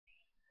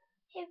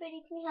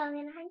everybody, it's me Helen,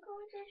 and I'm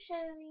going to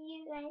show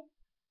you guys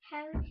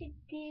how to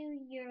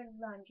do your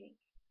laundry.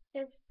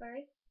 So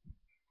first,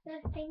 the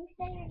things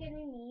that you're going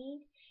to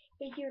need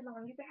is your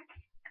laundry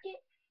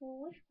basket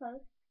full with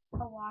clothes,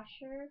 a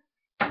washer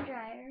and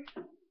dryer,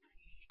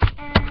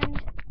 and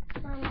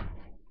some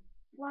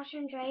washer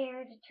and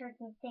dryer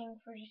detergent thing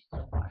for just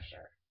the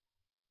washer.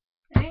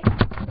 Alright,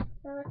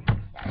 so let's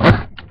get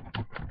started.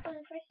 So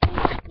the first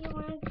thing you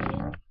want to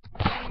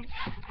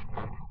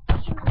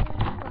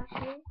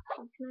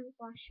do is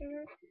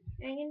washer,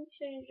 and I'm going to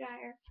show you the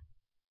dryer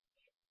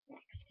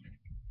next.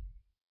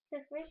 So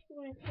first you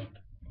want to take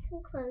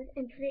some clothes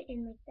and put it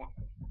in like that.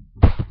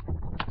 I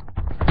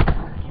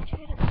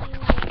try to find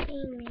my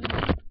thing in.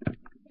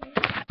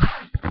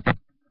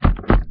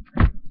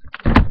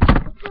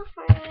 That's how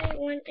far I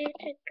want it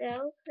to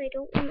go, because I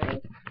don't want my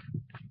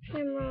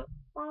camera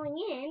falling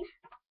in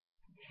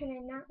and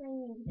I'm not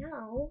letting you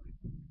know.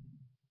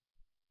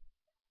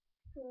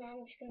 And then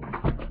I'm just going to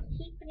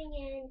keep putting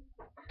in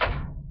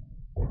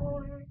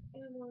more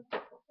and more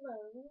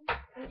clothes.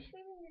 I'm just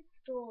going to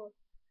store.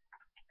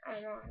 I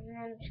don't know, and then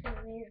I'm just going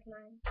to use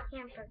my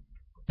hamper.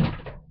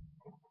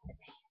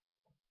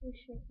 I'm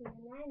just making a I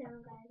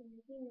know, guys, it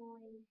might be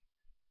noise.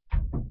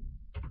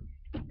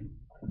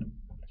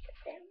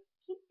 Then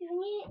keep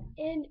doing it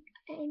and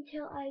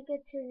until I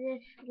get to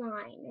this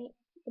line, right?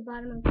 The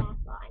bottom of that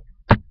line.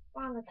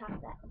 Or on the top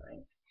of that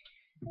line.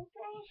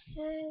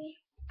 Okay,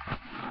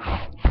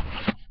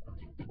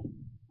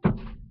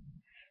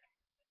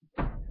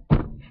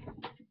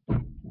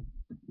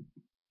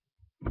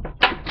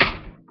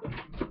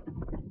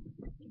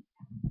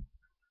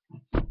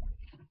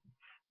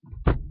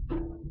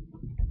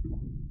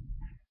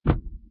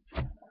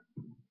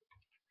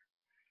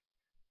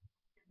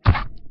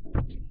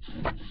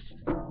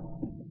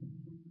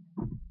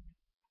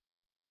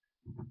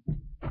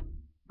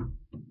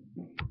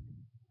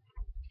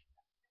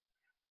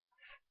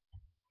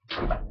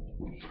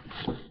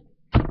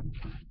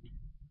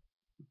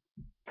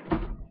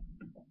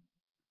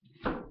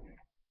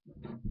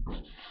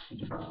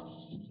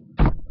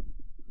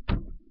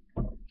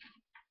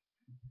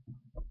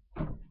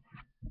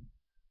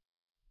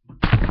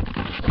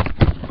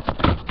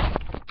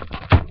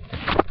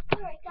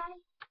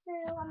 so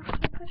I'm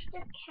going to push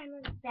the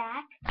camera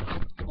back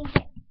and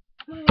get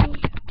my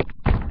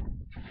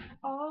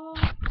all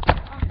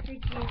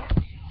oxygen.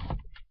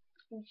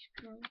 So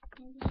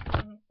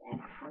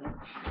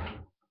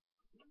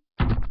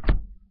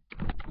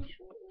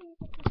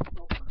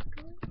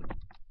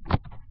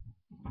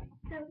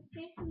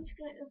first I'm just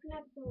going to open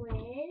up the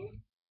lid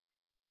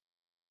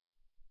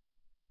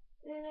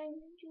and I'm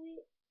going to do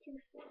it to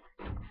the floor.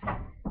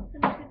 So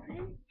I'm going to put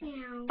it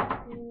down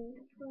and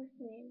close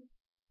it in.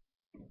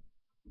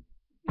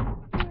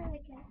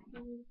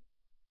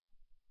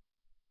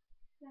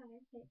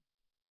 Like that.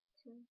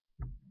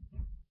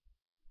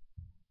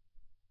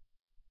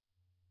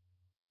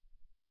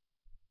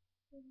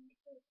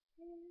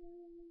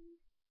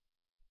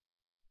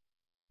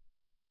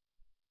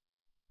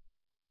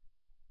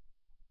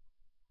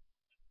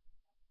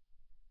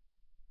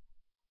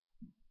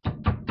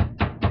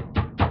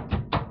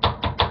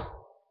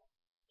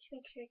 Just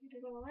make sure you get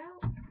it all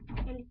out.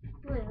 And it's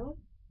blue.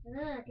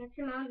 Ugh, that's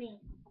some on me.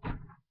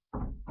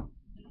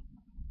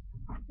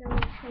 So I'm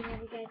just going to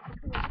have you guys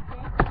take a look at it.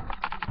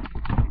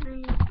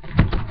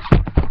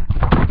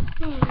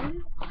 And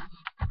then,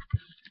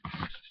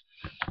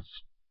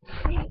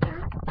 there you go.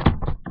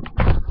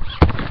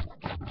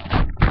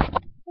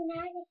 So now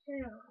I can turn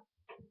it on.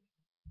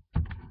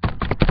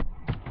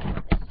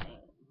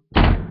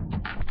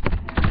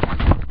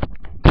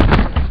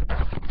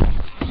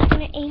 I'm going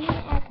to aim it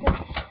at the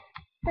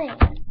thing.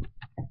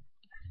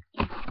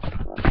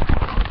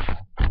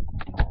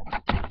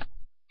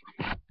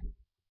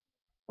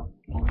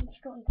 And it's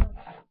going to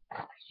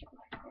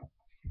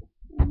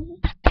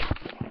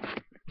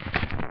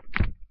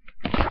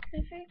So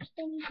first I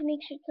need to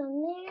make sure it's on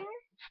there.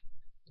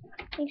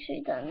 Make sure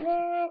it's on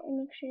there, and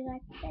make sure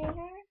that's there.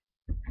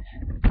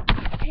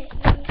 Okay,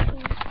 make sure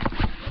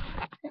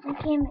that my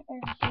camera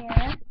is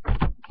here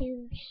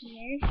to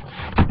here.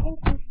 And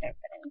some start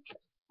button.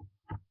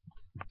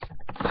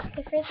 So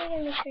first I'm going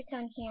to make sure it's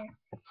on here.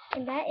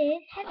 And that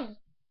is heavy.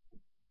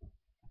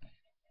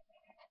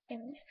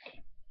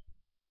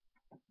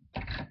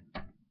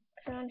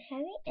 Put on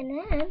heavy, and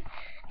then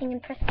I'm going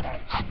to press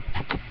start.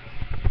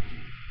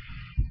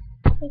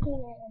 Making a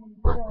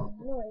little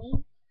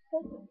noise.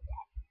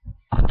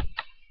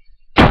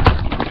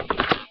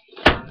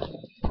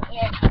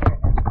 Yeah.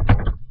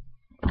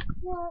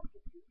 Well,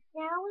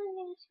 now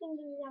I'm just going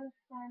to do it on the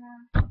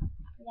camera.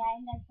 Yeah,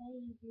 and that's how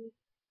you do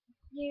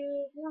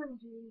your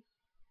laundry.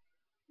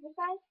 You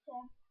guys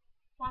can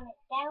comment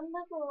down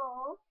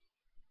below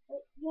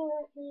what you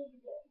need to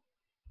do.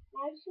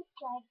 Now just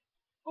subscribe.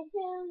 And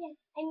so, yes,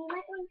 and you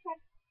might want to check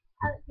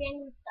out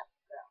Random Stuff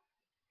Girl.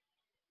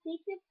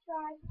 Please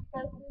subscribe to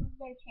both of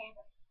their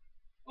channels.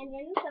 And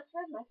Random Stuff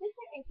Girl is my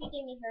sister, and she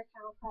gave me her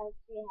channel card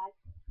she has.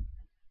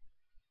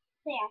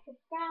 So yeah,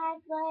 subscribe,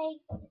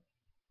 like,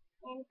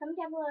 and comment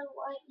down below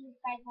what you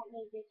guys want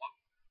me to do next.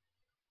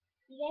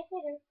 you guys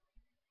later.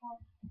 Well,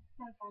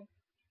 sometime.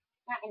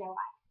 Not in a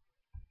while.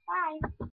 Bye.